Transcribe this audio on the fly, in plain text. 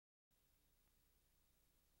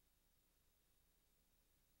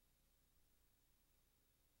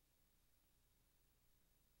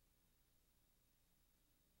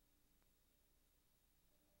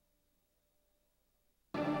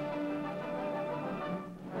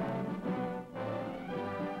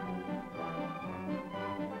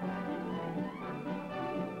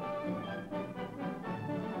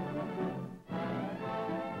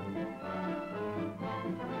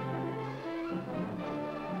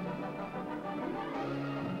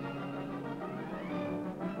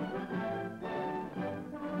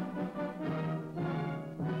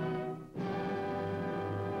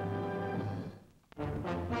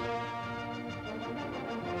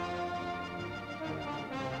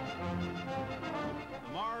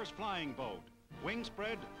flying boat. Wing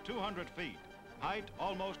spread 200 feet. Height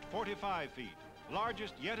almost 45 feet.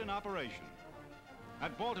 Largest yet in operation.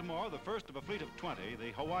 At Baltimore, the first of a fleet of 20,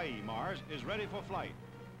 the Hawaii Mars, is ready for flight.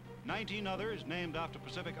 19 others, named after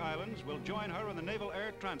Pacific islands, will join her in the Naval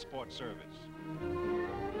Air Transport Service.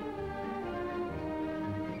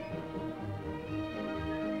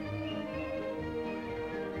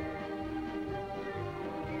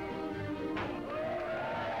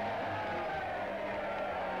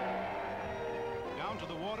 Down to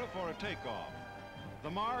the water for a takeoff. The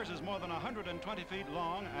Mars is more than 120 feet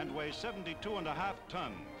long and weighs 72.5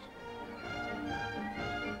 tons.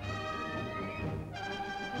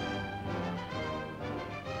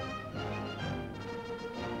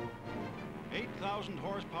 "8,000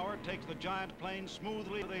 horsepower takes the giant plane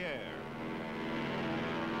smoothly through the air.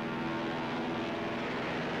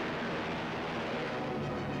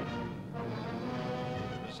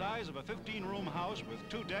 The size of a 15-room house with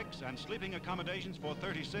 2 decks and sleeping accommodations for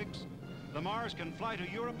 36, the Mars can fly to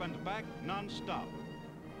Europe and back non-stop.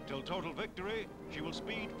 Till total victory, she will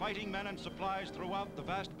speed fighting men and supplies throughout the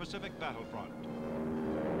vast Pacific battlefront.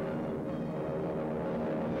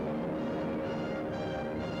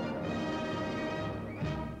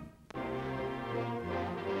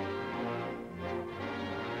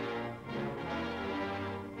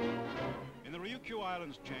 In the Ryukyu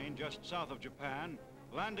Islands chain just south of Japan,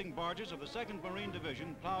 landing barges of the 2nd Marine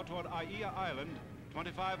Division plow toward Aiea Island,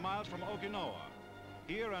 25 miles from Okinawa.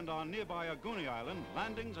 Here and on nearby Aguni Island,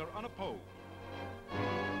 landings are unopposed.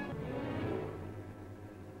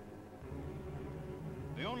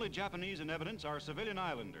 The only Japanese in evidence are civilian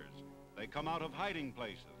islanders. They come out of hiding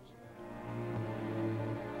places.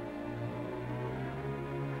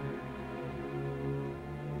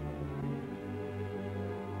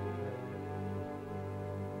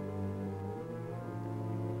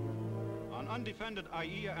 On undefended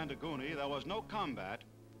Aiea and Aguni, there was no combat,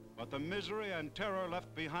 but the misery and terror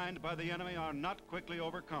left behind by the enemy are not quickly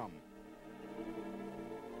overcome.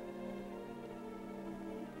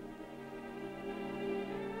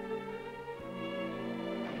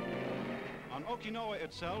 On Okinawa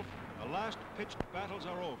itself, the last pitched battles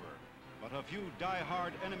are over, but a few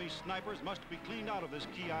die-hard enemy snipers must be cleaned out of this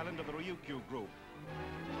key island of the Ryukyu group.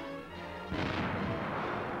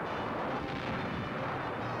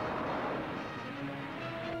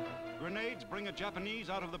 Grenades bring a Japanese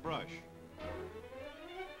out of the brush.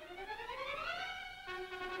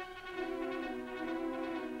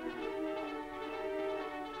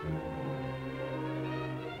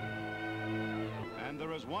 And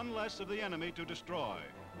there is one less of the enemy to destroy.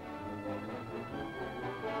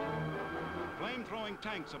 Flame-throwing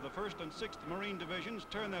tanks of the 1st and 6th Marine Divisions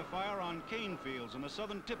turn their fire on cane fields in the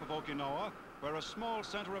southern tip of Okinawa, where a small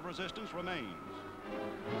center of resistance remains.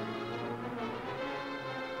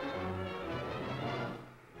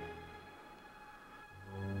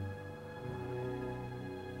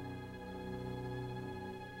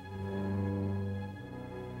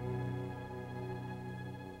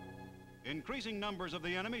 Increasing numbers of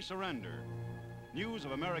the enemy surrender. News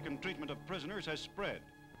of American treatment of prisoners has spread,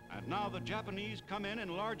 and now the Japanese come in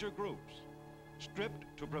larger groups. Stripped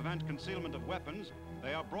to prevent concealment of weapons,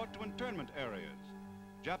 they are brought to internment areas.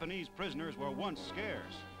 Japanese prisoners were once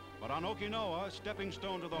scarce, but on Okinawa, stepping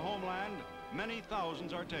stone to the homeland, many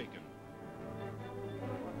thousands are taken.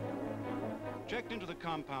 Checked into the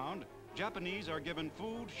compound, Japanese are given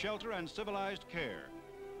food, shelter, and civilized care.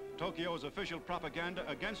 Tokyo's official propaganda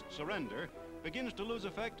against surrender begins to lose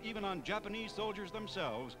effect even on Japanese soldiers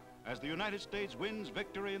themselves as the United States wins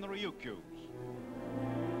victory in the Ryukyus.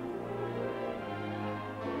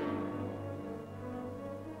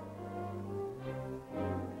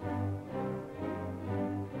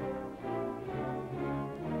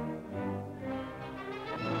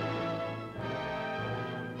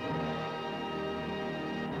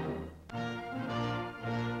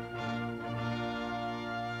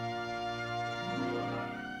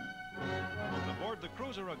 The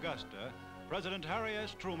cruiser Augusta, President Harry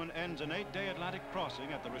S. Truman ends an 8-day Atlantic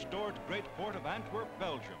crossing at the restored great port of Antwerp,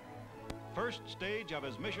 Belgium. First stage of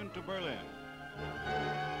his mission to Berlin.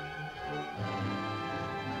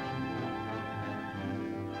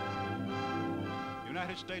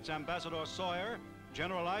 United States Ambassador Sawyer,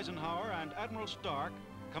 General Eisenhower, and Admiral Stark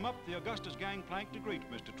come up the Augusta's gangplank to greet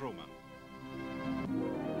Mr. Truman.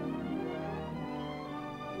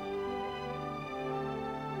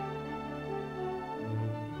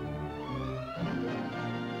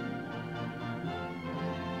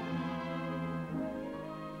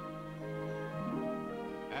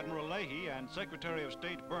 Admiral Leahy and Secretary of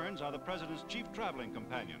State Byrnes are the President's chief traveling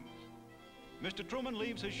companions. Mr. Truman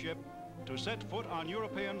leaves his ship, to set foot on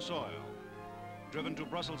European soil. Driven to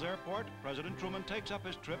Brussels Airport, President Truman takes up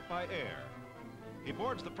his trip by air. He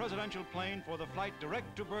boards the presidential plane for the flight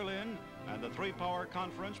direct to Berlin and the three-power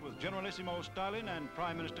conference with Generalissimo Stalin and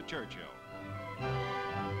Prime Minister Churchill.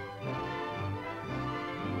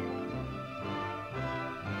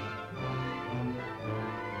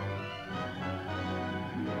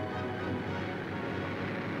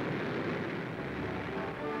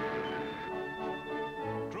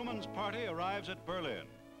 Truman's party arrives at Berlin.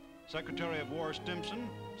 Secretary of War Stimson,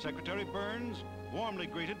 Secretary Byrnes, warmly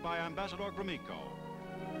greeted by Ambassador Gromyko.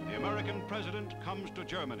 The American president comes to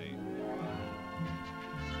Germany.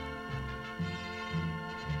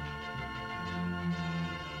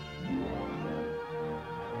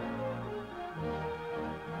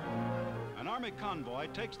 An army convoy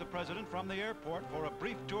takes the president from the airport for a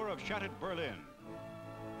brief tour of shattered Berlin.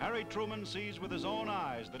 Harry Truman sees with his own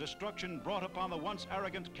eyes the destruction brought upon the once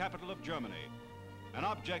arrogant capital of Germany. An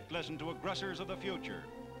object lesson to aggressors of the future,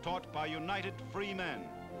 taught by united free men.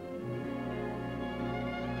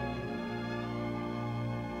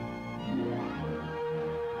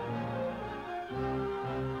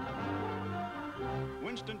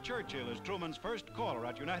 Winston Churchill is Truman's first caller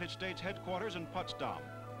at United States headquarters in Potsdam.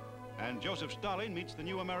 And Joseph Stalin meets the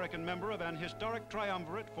new American member of an historic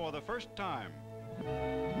triumvirate for the first time.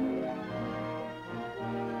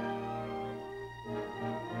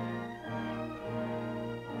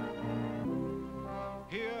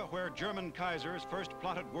 Here, where German Kaisers first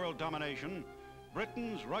plotted world domination,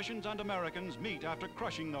 Britons, Russians, and Americans meet after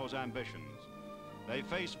crushing those ambitions. They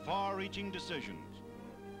face far-reaching decisions.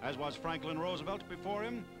 As was Franklin Roosevelt before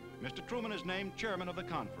him, Mr. Truman is named chairman of the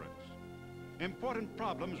conference. Important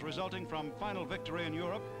problems resulting from final victory in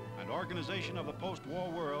Europe and organization of the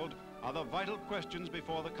post-war world are the vital questions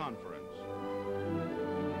before the conference.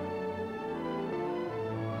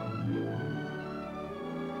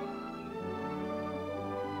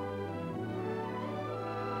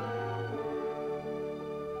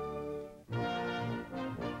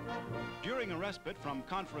 During a respite from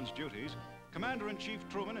conference duties, Commander-in-Chief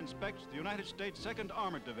Truman inspects the United States 2nd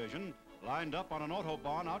Armored Division lined up on an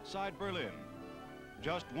autobahn outside Berlin.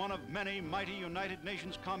 Just one of many mighty United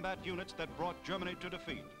Nations combat units that brought Germany to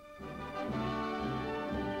defeat.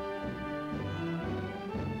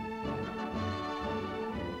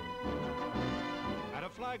 At a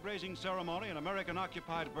flag-raising ceremony in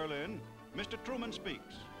American-occupied Berlin, Mr. Truman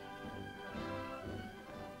speaks.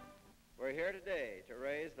 We're here today to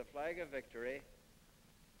raise the flag of victory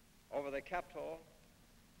over the capital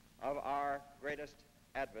of our greatest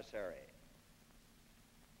adversary.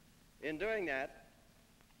 In doing that,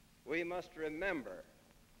 we must remember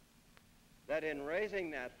that in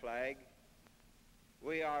raising that flag,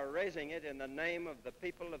 we are raising it in the name of the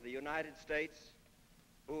people of the United States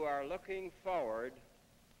who are looking forward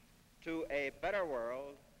to a better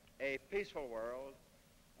world, a peaceful world,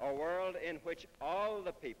 a world in which all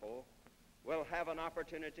the people will have an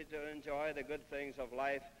opportunity to enjoy the good things of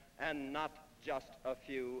life and not just a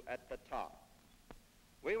few at the top.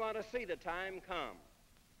 We want to see the time come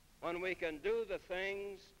when we can do the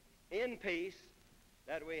things in peace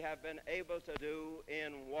that we have been able to do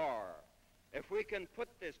in war. If we can put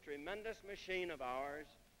this tremendous machine of ours,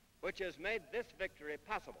 which has made this victory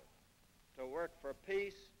possible, to work for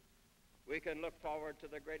peace, we can look forward to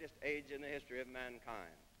the greatest age in the history of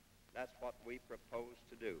mankind. That's what we propose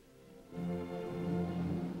to do.